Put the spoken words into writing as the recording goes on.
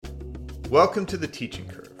Welcome to The Teaching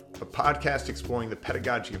Curve, a podcast exploring the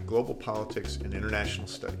pedagogy of global politics and international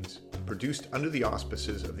studies, produced under the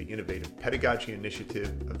auspices of the innovative Pedagogy Initiative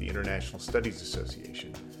of the International Studies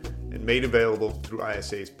Association, and made available through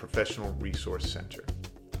ISA's Professional Resource Center.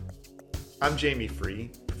 I'm Jamie Free,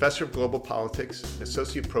 Professor of Global Politics and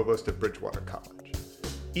Associate Provost at Bridgewater College.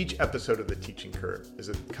 Each episode of The Teaching Curve is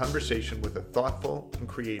a conversation with a thoughtful and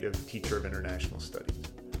creative teacher of international studies.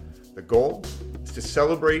 The goal is to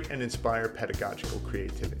celebrate and inspire pedagogical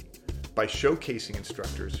creativity by showcasing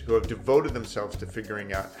instructors who have devoted themselves to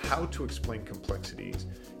figuring out how to explain complexities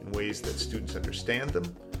in ways that students understand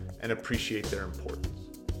them and appreciate their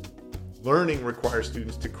importance. Learning requires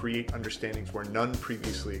students to create understandings where none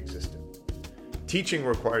previously existed. Teaching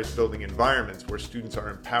requires building environments where students are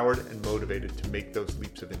empowered and motivated to make those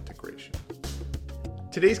leaps of integration.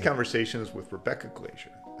 Today's conversation is with Rebecca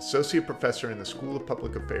Glazier, Associate Professor in the School of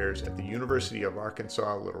Public Affairs at the University of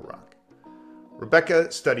Arkansas, Little Rock.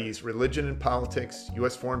 Rebecca studies religion and politics,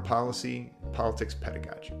 U.S. foreign policy, and politics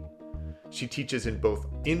pedagogy. She teaches in both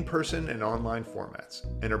in-person and online formats,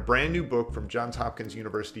 and her brand new book from Johns Hopkins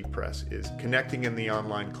University Press is Connecting in the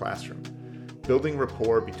Online Classroom, Building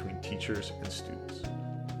Rapport Between Teachers and Students.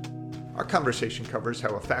 Our conversation covers how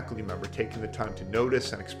a faculty member taking the time to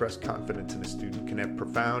notice and express confidence in a student can have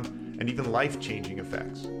profound and even life-changing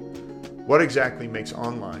effects. What exactly makes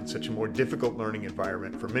online such a more difficult learning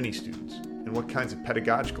environment for many students, and what kinds of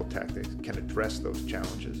pedagogical tactics can address those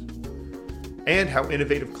challenges? And how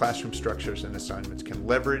innovative classroom structures and assignments can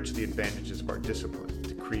leverage the advantages of our discipline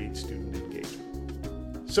to create student engagement.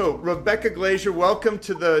 So, Rebecca Glazier, welcome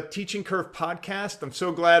to the Teaching Curve podcast. I'm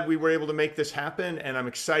so glad we were able to make this happen, and I'm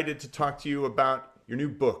excited to talk to you about your new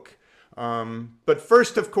book. But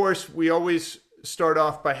first, of course, we always start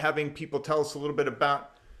off by having people tell us a little bit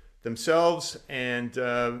about themselves and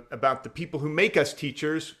about the people who make us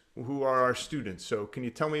teachers, who are our students. So can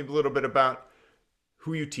you tell me a little bit about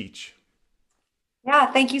who you teach? Yeah,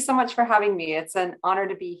 thank you so much for having me. It's an honor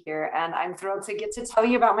to be here, and I'm thrilled to get to tell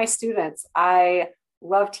you about my students. I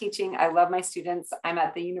love teaching. I love my students. I'm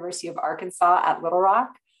at the University of Arkansas at Little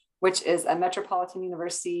Rock, which is a metropolitan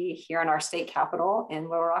university here in our state capital in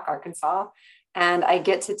Little Rock, Arkansas. And I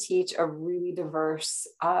get to teach a really diverse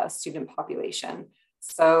student population.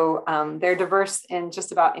 So they're diverse in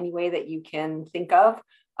just about any way that you can think of.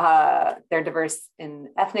 They're diverse in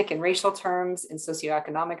ethnic and racial terms, in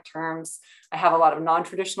socioeconomic terms. I have a lot of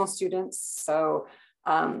non-traditional students. So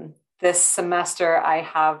this semester, I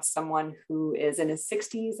have someone who is in his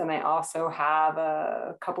 60s, and I also have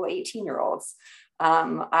a couple of 18-year-olds.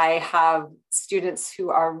 I have students who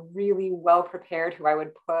are really well prepared, who I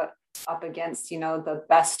would put up against, the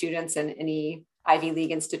best students in any Ivy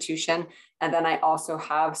League institution. And then I also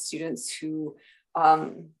have students who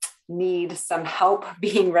need some help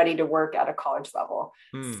being ready to work at a college level.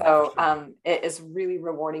 It is really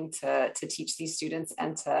rewarding to teach these students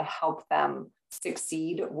and to help them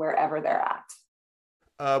succeed wherever they're at.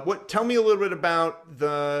 Tell me a little bit about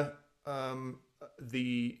the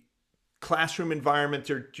classroom environment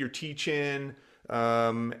you're teaching,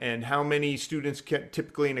 and how many students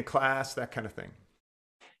typically in a class, that kind of thing.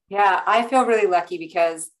 Yeah, I feel really lucky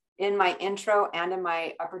because in my intro and in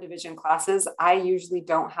my upper division classes, I usually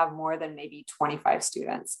don't have more than maybe 25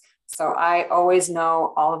 students. So I always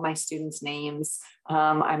know all of my students' names.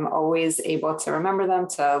 I'm always able to remember them,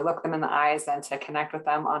 to look them in the eyes, and to connect with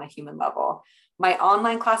them on a human level. My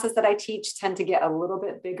online classes that I teach tend to get a little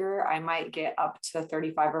bit bigger. I might get up to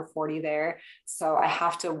 35 or 40 there. So I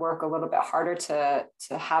have to work a little bit harder to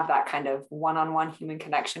have that kind of one-on-one human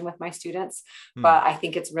connection with my students. But I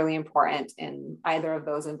think it's really important in either of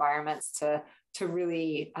those environments to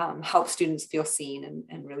really help students feel seen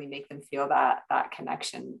and really make them feel that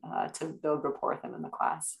connection to build rapport with them in the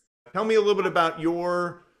class. Tell me a little bit about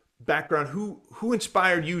your background. Who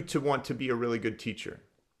inspired you to want to be a really good teacher?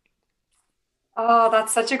 Oh,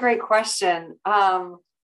 that's such a great question.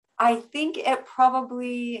 I think it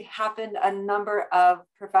probably happened a number of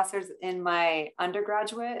professors in my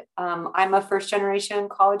undergraduate. I'm a first generation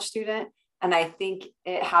college student, and I think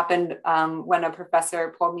it happened when a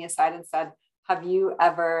professor pulled me aside and said, "Have you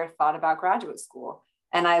ever thought about graduate school?"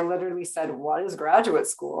 And I literally said, "What is graduate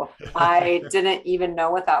school?" I didn't even know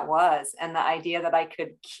what that was. And the idea that I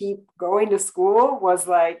could keep going to school was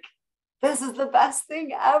like, this is the best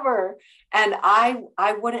thing ever. And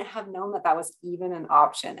I wouldn't have known that was even an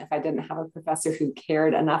option if I didn't have a professor who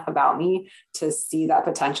cared enough about me to see that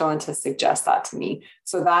potential and to suggest that to me.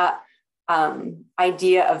 So that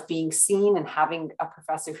idea of being seen and having a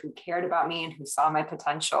professor who cared about me and who saw my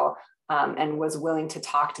potential and was willing to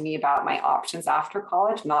talk to me about my options after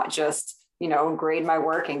college, not just grade my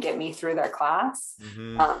work and get me through their class.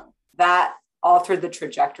 Mm-hmm. That altered the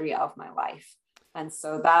trajectory of my life. And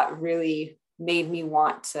so that really made me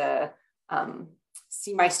want to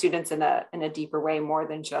see my students in a deeper way, more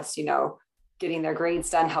than just, getting their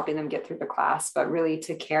grades done, helping them get through the class, but really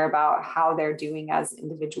to care about how they're doing as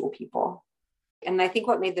individual people. And I think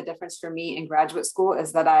what made the difference for me in graduate school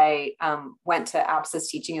is that I went to APSA's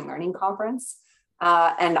Teaching and Learning Conference.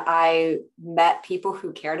 And I met people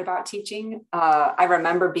who cared about teaching. I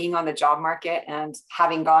remember being on the job market and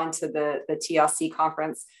having gone to the TLC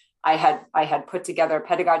conference. I had put together a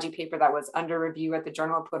pedagogy paper that was under review at the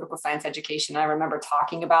Journal of Political Science Education. I remember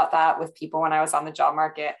talking about that with people when I was on the job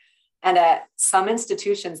market. And at some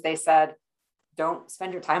institutions, they said, don't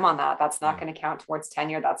spend your time on that. That's not going to count towards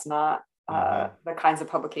tenure. That's not the kinds of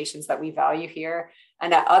publications that we value here.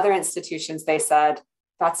 And at other institutions, they said,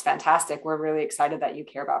 that's fantastic. We're really excited that you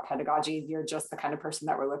care about pedagogy. You're just the kind of person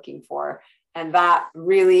that we're looking for. And that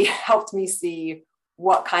really helped me see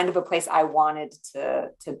what kind of a place I wanted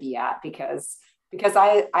to be at, because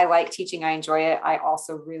I like teaching. I enjoy it. I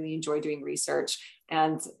also really enjoy doing research,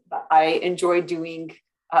 and I enjoy doing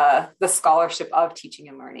the scholarship of teaching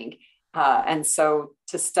and learning. And so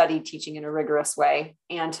to study teaching in a rigorous way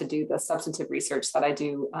and to do the substantive research that I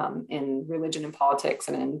do in religion and politics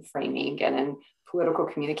and in framing and in political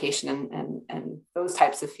communication and those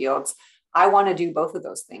types of fields, I want to do both of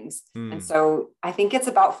those things. And so I think it's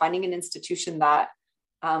about finding an institution that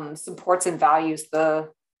supports and values the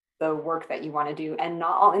work that you want to do. And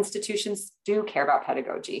not all institutions do care about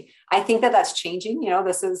pedagogy. I think that that's changing.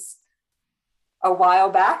 This is a while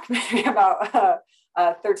back, maybe about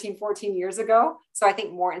 13, 14 years ago. So I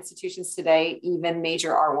think more institutions today, even major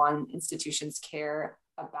R1 institutions, care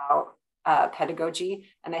about pedagogy.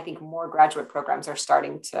 And I think more graduate programs are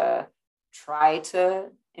starting to try to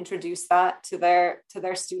introduce that to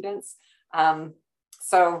their students.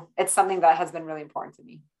 So it's something that has been really important to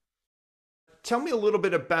me. Tell me a little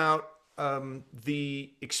bit about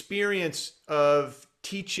the experience of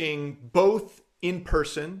teaching both in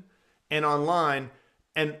person and online,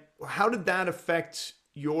 and how did that affect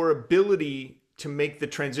your ability to make the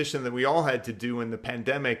transition that we all had to do in the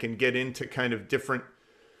pandemic and get into kind of different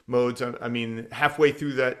modes? I mean, halfway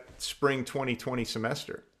through that spring 2020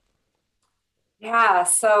 semester. Yeah.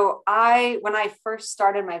 So when I first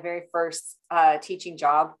started my very first teaching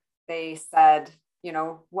job, they said,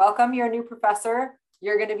 welcome, you're a new professor.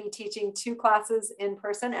 You're going to be teaching 2 classes in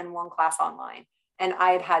person and 1 class online. And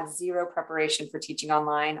I had zero preparation for teaching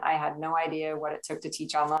online. I had no idea what it took to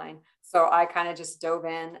teach online. So I kind of just dove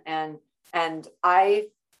in and I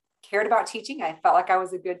cared about teaching. I felt like I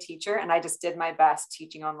was a good teacher, and I just did my best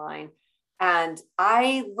teaching online. And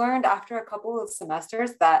I learned after a couple of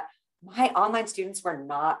semesters that my online students were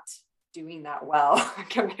not doing that well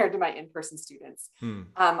compared to my in-person students.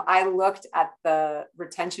 I looked at the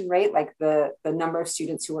retention rate, like the number of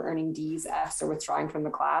students who were earning D's, F's, or withdrawing from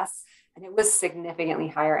the class. And it was significantly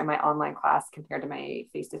higher in my online class compared to my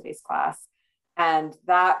face-to-face class. And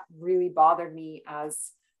that really bothered me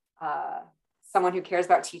as someone who cares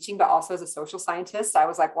about teaching, but also as a social scientist. I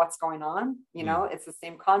was like, what's going on? It's the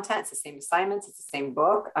same content, it's the same assignments, it's the same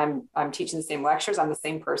book. I'm teaching the same lectures. I'm the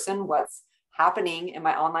same person. What's happening in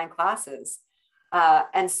my online classes?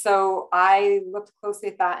 And so I looked closely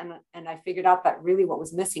at that, and I figured out that really what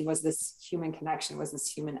was missing was this human connection, was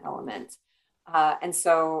this human element. And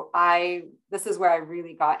so this is where I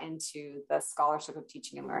really got into the scholarship of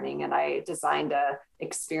teaching and learning. And I designed an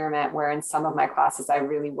experiment where in some of my classes, I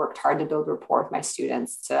really worked hard to build rapport with my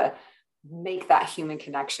students to make that human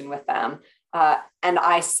connection with them. And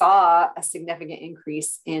I saw a significant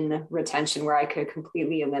increase in retention where I could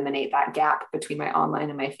completely eliminate that gap between my online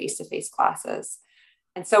and my face-to-face classes.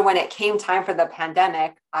 And so when it came time for the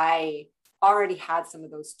pandemic, I already had some of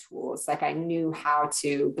those tools. Like I knew how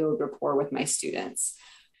to build rapport with my students.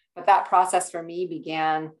 But that process for me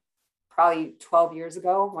began probably 12 years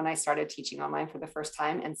ago when I started teaching online for the first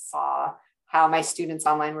time and saw how my students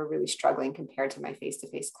online were really struggling compared to my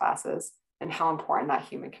face-to-face classes and how important that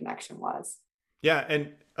human connection was. Yeah.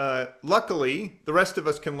 And luckily, the rest of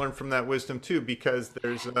us can learn from that wisdom too, because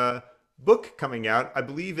there's a book coming out. I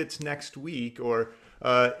believe it's next week or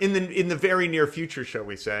in the very near future, shall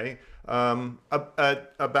we say,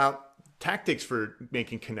 about tactics for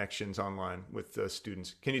making connections online with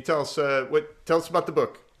students. Can you tell us about the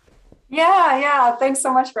book? Yeah. Thanks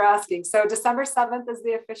so much for asking. So December 7th is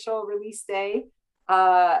the official release day.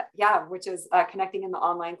 Which is connecting in the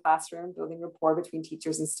online classroom, building rapport between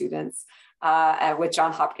teachers and students with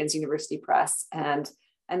Johns Hopkins University Press. And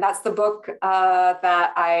that's the book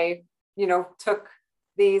that I, took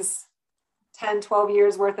these 10, 12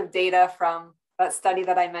 years worth of data from that study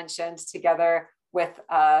that I mentioned, together with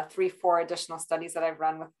 3-4 additional studies that I've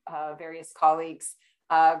run with various colleagues,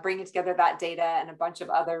 bringing together that data and a bunch of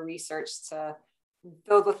other research to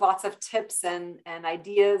filled with lots of tips and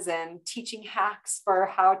ideas and teaching hacks for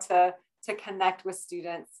how to connect with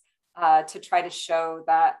students, to try to show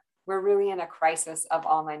that we're really in a crisis of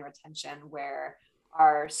online retention, where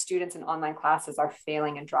our students in online classes are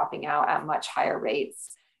failing and dropping out at much higher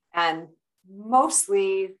rates. And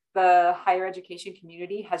mostly the higher education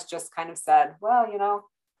community has just kind of said, well,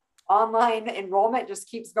 online enrollment just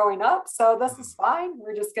keeps going up, so this is fine.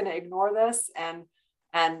 We're just going to ignore this and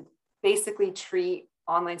basically treat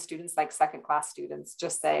online students like second-class students.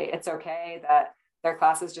 Just say it's okay that their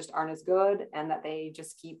classes just aren't as good and that they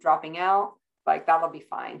just keep dropping out. Like, that'll be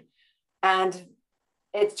fine. And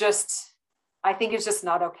I think it's just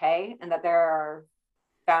not okay, and that there are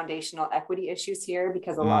foundational equity issues here,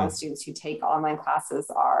 because a lot of students who take online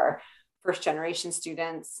classes are first generation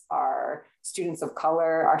students, are students of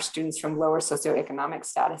color, are students from lower socioeconomic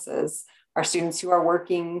statuses, are students who are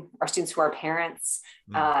working, are students who are parents,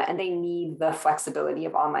 and they need the flexibility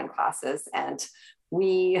of online classes, and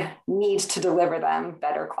we need to deliver them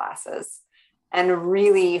better classes. And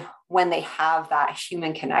really, when they have that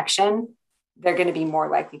human connection, they're going to be more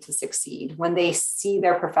likely to succeed. When they see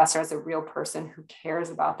their professor as a real person who cares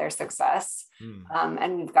about their success.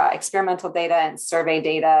 And we've got experimental data and survey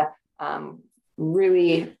data.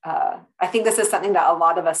 Really, I think this is something that a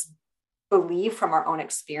lot of us believe from our own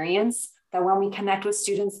experience, that when we connect with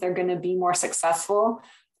students, they're going to be more successful.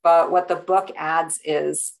 But what the book adds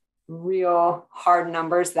is real hard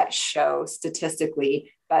numbers that show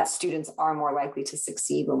statistically that students are more likely to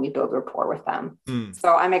succeed when we build rapport with them.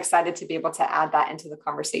 So I'm excited to be able to add that into the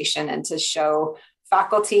conversation and to show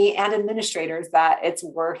faculty and administrators that it's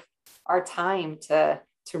worth our time to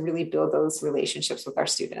really build those relationships with our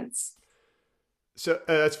students. So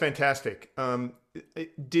that's fantastic. In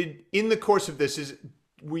the course of this,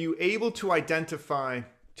 were you able to identify,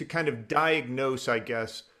 to kind of diagnose, I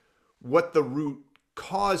guess, what the root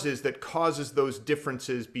cause is that causes those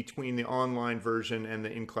differences between the online version and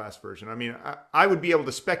the in-class version? I mean, I would be able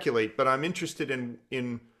to speculate, but I'm interested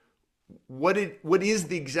in what is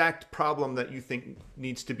the exact problem that you think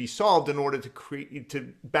needs to be solved in order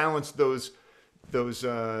to balance those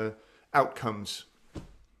outcomes.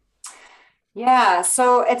 Yeah,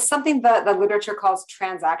 so it's something that the literature calls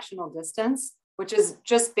transactional distance, which is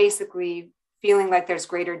just basically feeling like there's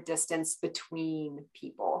greater distance between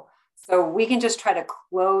people. So we can just try to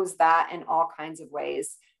close that in all kinds of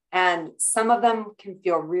ways. And some of them can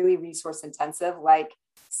feel really resource intensive, like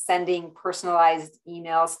sending personalized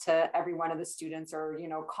emails to every one of the students, or,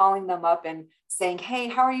 calling them up and saying, hey,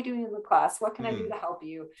 how are you doing in the class? What can I do to help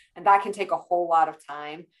you? And that can take a whole lot of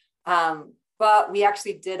time. But we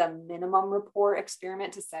actually did a minimum rapport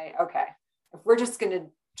experiment to say, okay, if we're just going to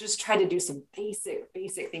just try to do some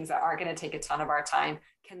basic things that aren't going to take a ton of our time,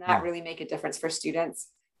 can that really make a difference for students?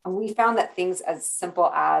 And we found that things as simple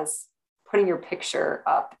as putting your picture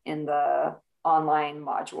up in the online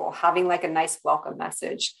module, having like a nice welcome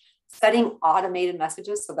message, setting automated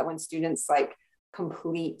messages so that when students like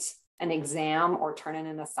complete an exam or turn in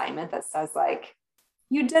an assignment that says like,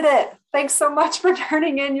 you did it, thanks so much for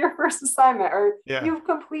turning in your first assignment, or you've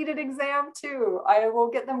completed exam 2, I will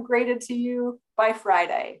get them graded to you by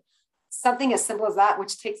Friday. Something as simple as that,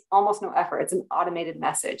 which takes almost no effort. It's an automated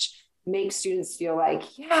message. Make students feel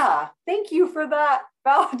like, yeah, thank you for that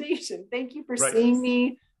validation. Thank you for seeing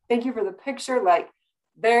me. Thank you for the picture. Like,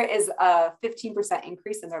 there is a 15%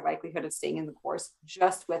 increase in their likelihood of staying in the course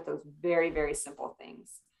just with those very, very simple things.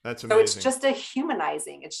 That's amazing. So it's just a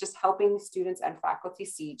humanizing. It's just helping students and faculty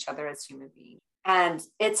see each other as human beings. And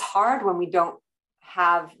it's hard when we don't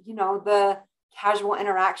have, the casual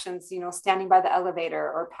interactions, standing by the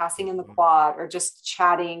elevator or passing in the quad or just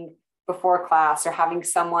chatting before class, or having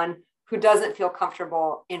someone who doesn't feel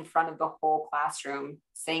comfortable in front of the whole classroom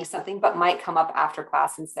saying something, but might come up after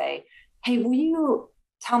class and say, hey, will you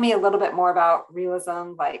tell me a little bit more about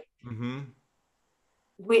realism? Like,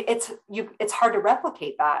 it's hard to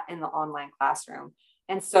replicate that in the online classroom.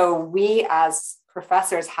 And so we as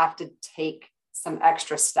professors have to take some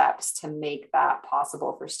extra steps to make that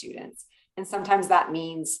possible for students. And sometimes that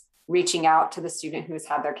means reaching out to the student who's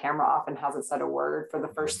had their camera off and hasn't said a word for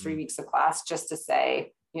the first 3 weeks of class, just to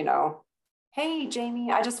say, hey,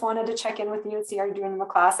 Jamie, I just wanted to check in with you and see how you're doing in the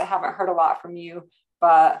class. I haven't heard a lot from you,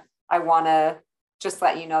 but I want to just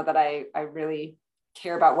let you know that I really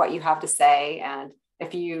care about what you have to say. And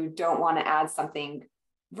if you don't want to add something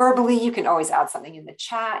verbally. You can always add something in the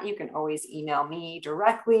chat. You can always email me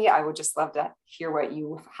directly. I would just love to hear what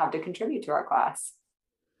you have to contribute to our class.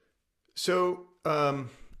 So,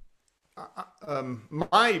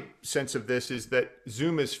 my sense of this is that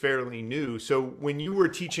Zoom is fairly new. So when you were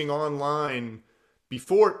teaching online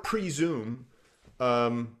before pre-Zoom,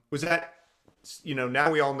 was that,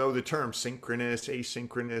 now we all know the term synchronous,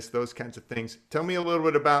 asynchronous, those kinds of things. Tell me a little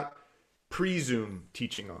bit about pre-Zoom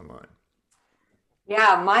teaching online.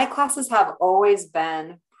 Yeah, my classes have always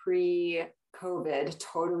been pre-COVID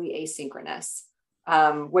totally asynchronous,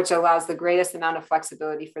 which allows the greatest amount of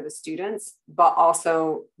flexibility for the students, but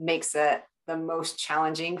also makes it the most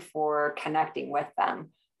challenging for connecting with them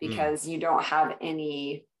because you don't have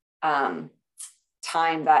any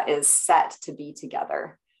time that is set to be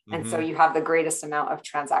together. And so you have the greatest amount of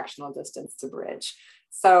transactional distance to bridge.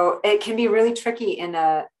 So it can be really tricky in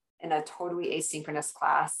a totally asynchronous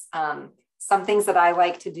class. Some things that I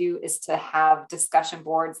like to do is to have discussion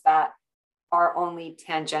boards that are only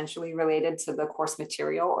tangentially related to the course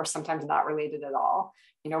material or sometimes not related at all.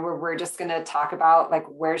 Where we're just going to talk about like,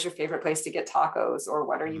 where's your favorite place to get tacos, or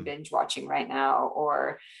what are you binge watching right now?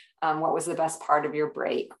 Or what was the best part of your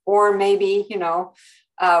break? Or maybe,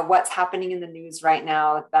 what's happening in the news right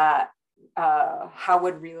now that how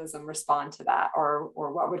would realism respond to that? Or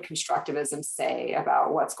what would constructivism say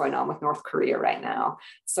about what's going on with North Korea right now?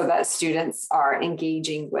 So that students are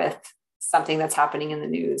engaging with something that's happening in the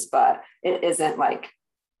news, but it isn't like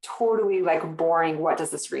totally like boring, what does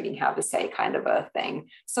this reading have to say kind of a thing,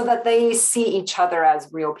 so that they see each other as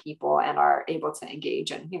real people and are able to engage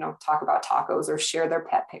and, talk about tacos or share their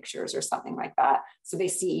pet pictures or something like that. So they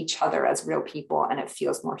see each other as real people and it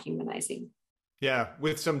feels more humanizing. Yeah,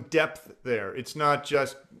 with some depth there. It's not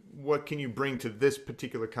just what can you bring to this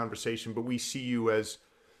particular conversation, but we see you as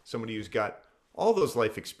somebody who's got all those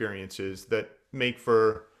life experiences that make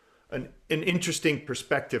for an interesting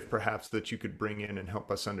perspective, perhaps, that you could bring in and help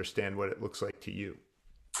us understand what it looks like to you.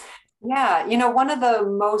 Yeah, one of the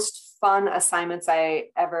most fun assignments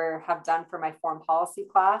I ever have done for my foreign policy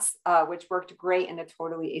class, which worked great in a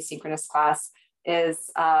totally asynchronous class, is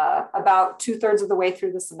about 2/3 of the way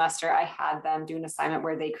through the semester, I had them do an assignment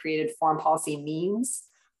where they created foreign policy memes,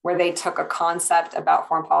 where they took a concept about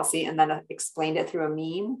foreign policy and then explained it through a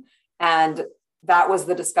meme. And that was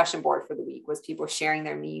the discussion board for the week, was people sharing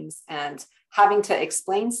their memes, and having to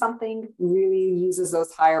explain something really uses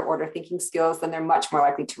those higher order thinking skills. Then they're much more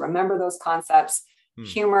likely to remember those concepts.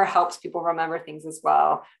 Humor helps people remember things as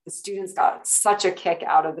well. The students got such a kick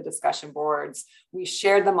out of the discussion boards. We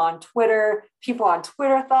shared them on Twitter. People on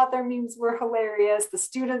Twitter thought their memes were hilarious. The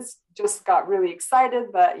students just got really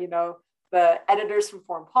excited that, the editors from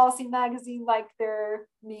Foreign Policy magazine liked their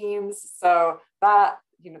memes. So that,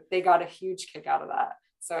 they got a huge kick out of that.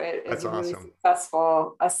 So it is a really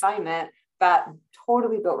successful assignment that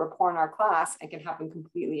totally built rapport in our class and can happen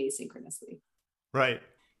completely asynchronously. Right.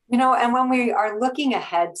 And when we are looking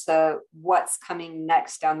ahead to what's coming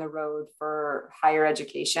next down the road for higher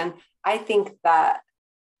education, I think that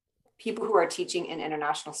people who are teaching in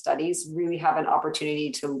international studies really have an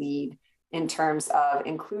opportunity to lead in terms of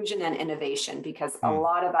inclusion and innovation, because a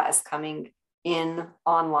lot of that is coming in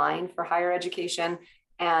online for higher education.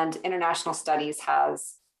 And international studies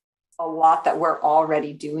has a lot that we're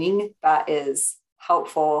already doing that is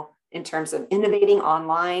helpful in terms of innovating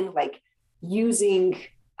online, like using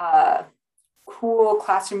cool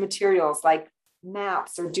classroom materials like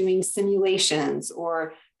maps, or doing simulations,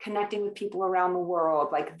 or connecting with people around the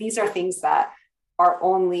world. Like, these are things that are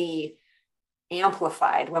only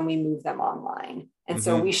amplified when we move them online. And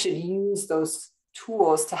so we should use those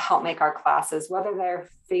tools to help make our classes, whether they're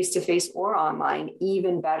face-to-face or online,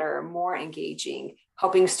 even better, more engaging,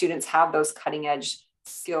 helping students have those cutting edge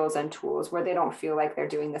skills and tools where they don't feel like they're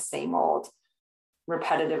doing the same old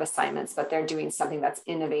repetitive assignments, but they're doing something that's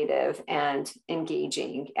innovative and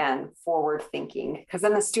engaging and forward thinking. Because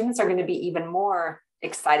then the students are going to be even more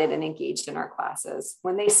excited and engaged in our classes.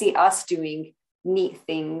 When they see us doing neat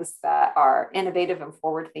things that are innovative and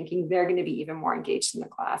forward thinking, they're going to be even more engaged in the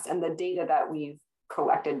class. And the data that we've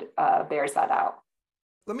collected bears that out.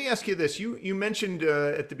 Let me ask you this. You mentioned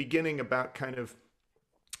at the beginning about kind of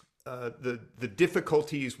the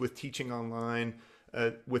difficulties with teaching online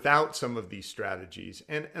without some of these strategies.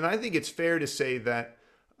 And I think it's fair to say that,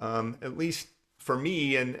 at least for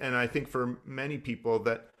me, and I think for many people,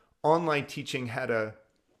 that online teaching had a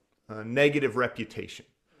negative reputation.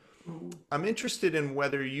 I'm interested in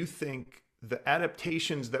whether you think the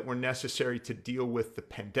adaptations that were necessary to deal with the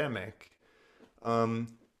pandemic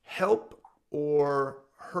help or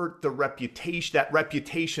hurt the reputation, that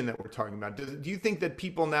reputation that we're talking about? Do you think that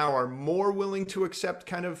people now are more willing to accept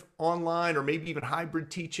kind of online or maybe even hybrid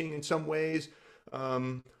teaching in some ways?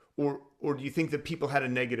 Or do you think that people had a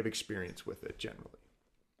negative experience with it generally?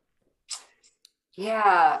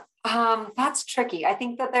 Yeah, that's tricky. I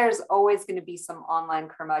think that there's always going to be some online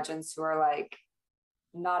curmudgeons who are like,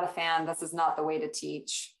 not a fan. This is not the way to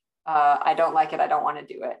teach. I don't like it. I don't want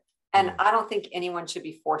to do it. And I don't think anyone should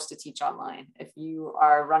be forced to teach online. If you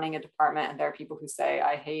are running a department and there are people who say,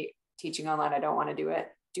 I hate teaching online, I don't want to do it,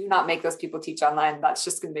 do not make those people teach online. That's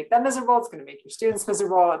just going to make them miserable. It's going to make your students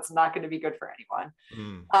miserable. It's not going to be good for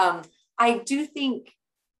anyone. I do think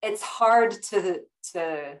it's hard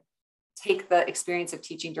to take the experience of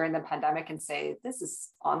teaching during the pandemic and say, this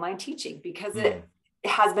is online teaching, because it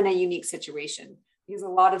has been a unique situation. Because a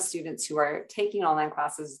lot of students who are taking online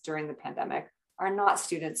classes during the pandemic are not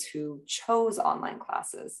students who chose online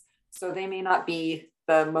classes. So they may not be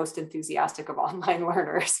the most enthusiastic of online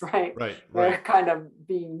learners, right? They're kind of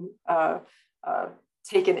being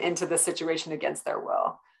taken into the situation against their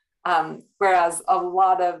will. Whereas a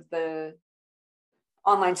lot of the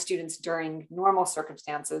online students during normal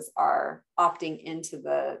circumstances are opting into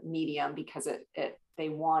the medium because they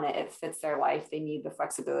want it, it fits their life, they need the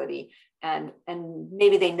flexibility, and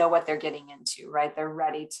maybe they know what they're getting into, right? They're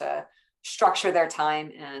ready to structure their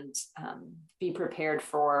time and be prepared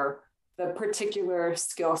for the particular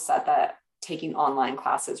skill set that taking online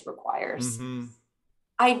classes requires.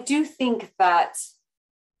 I do think that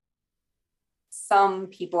some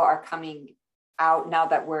people are coming out now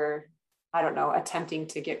that we're, I don't know, attempting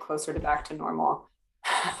to get closer to back to normal,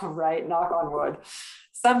 right? Knock on wood.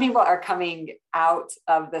 Some people are coming out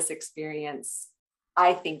of this experience,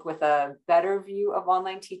 I think, with a better view of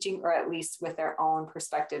online teaching, or at least with their own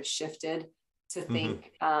perspective shifted to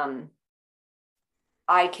think,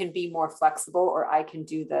 I can be more flexible, or I can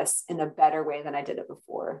do this in a better way than I did it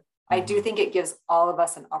before. I do think it gives all of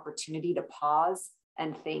us an opportunity to pause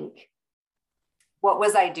and think, what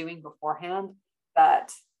was I doing beforehand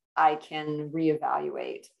that I can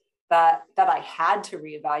reevaluate, that I had to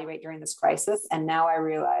reevaluate during this crisis. And now I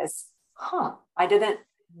realize, I didn't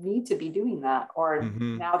need to be doing that. Or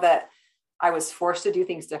now that I was forced to do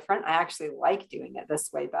things different, I actually like doing it this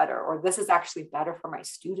way better, or this is actually better for my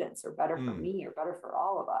students, or better for me, or better for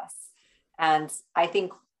all of us. And I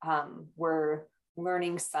think we're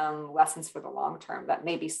learning some lessons for the long term, that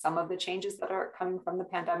maybe some of the changes that are coming from the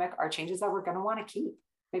pandemic are changes that we're going to want to keep.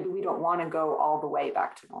 Maybe we don't want to go all the way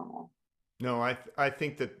back to normal. No, I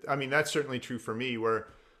think that, I mean, that's certainly true for me, where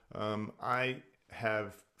I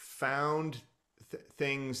have found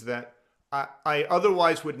things that I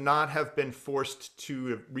otherwise would not have been forced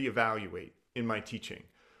to reevaluate in my teaching.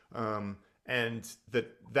 And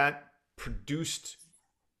that produced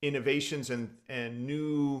innovations and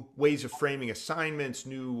new ways of framing assignments,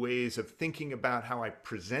 new ways of thinking about how I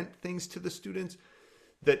present things to the students,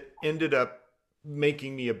 that ended up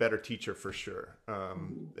making me a better teacher for sure.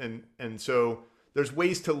 And so there's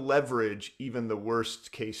ways to leverage even the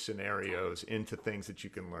worst case scenarios into things that you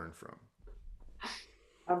can learn from.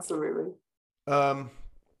 Absolutely.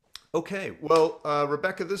 Okay. Well,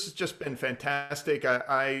 Rebecca, this has just been fantastic.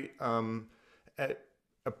 I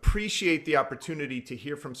appreciate the opportunity to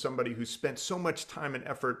hear from somebody who spent so much time and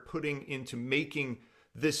effort putting into making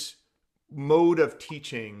this mode of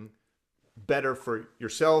teaching better for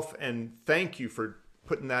yourself. And thank you for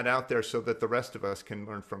putting that out there so that the rest of us can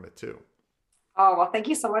learn from it too. Oh, well, thank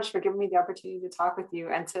you so much for giving me the opportunity to talk with you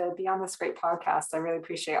and to be on this great podcast. I really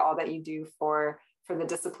appreciate all that you do for the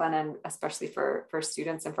discipline, and especially for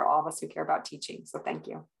students and for all of us who care about teaching. So thank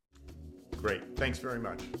you. Great. Thanks very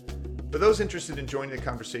much. For those interested in joining the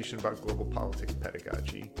conversation about global politics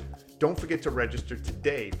pedagogy, don't forget to register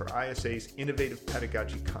today for ISA's Innovative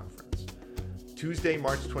Pedagogy Conference, Tuesday,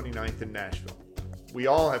 March 29th in Nashville. We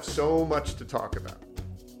all have so much to talk about.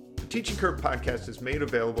 The Teaching Curve podcast is made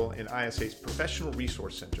available in ISA's Professional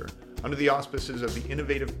Resource Center under the auspices of the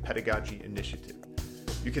Innovative Pedagogy Initiative.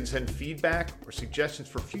 You can send feedback or suggestions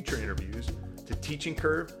for future interviews to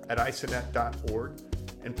teachingcurve@isanet.org,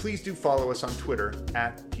 and please do follow us on Twitter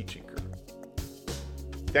 @TeachingCurve.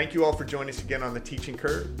 Thank you all for joining us again on the Teaching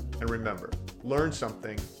Curve, and remember, learn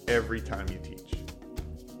something every time you teach.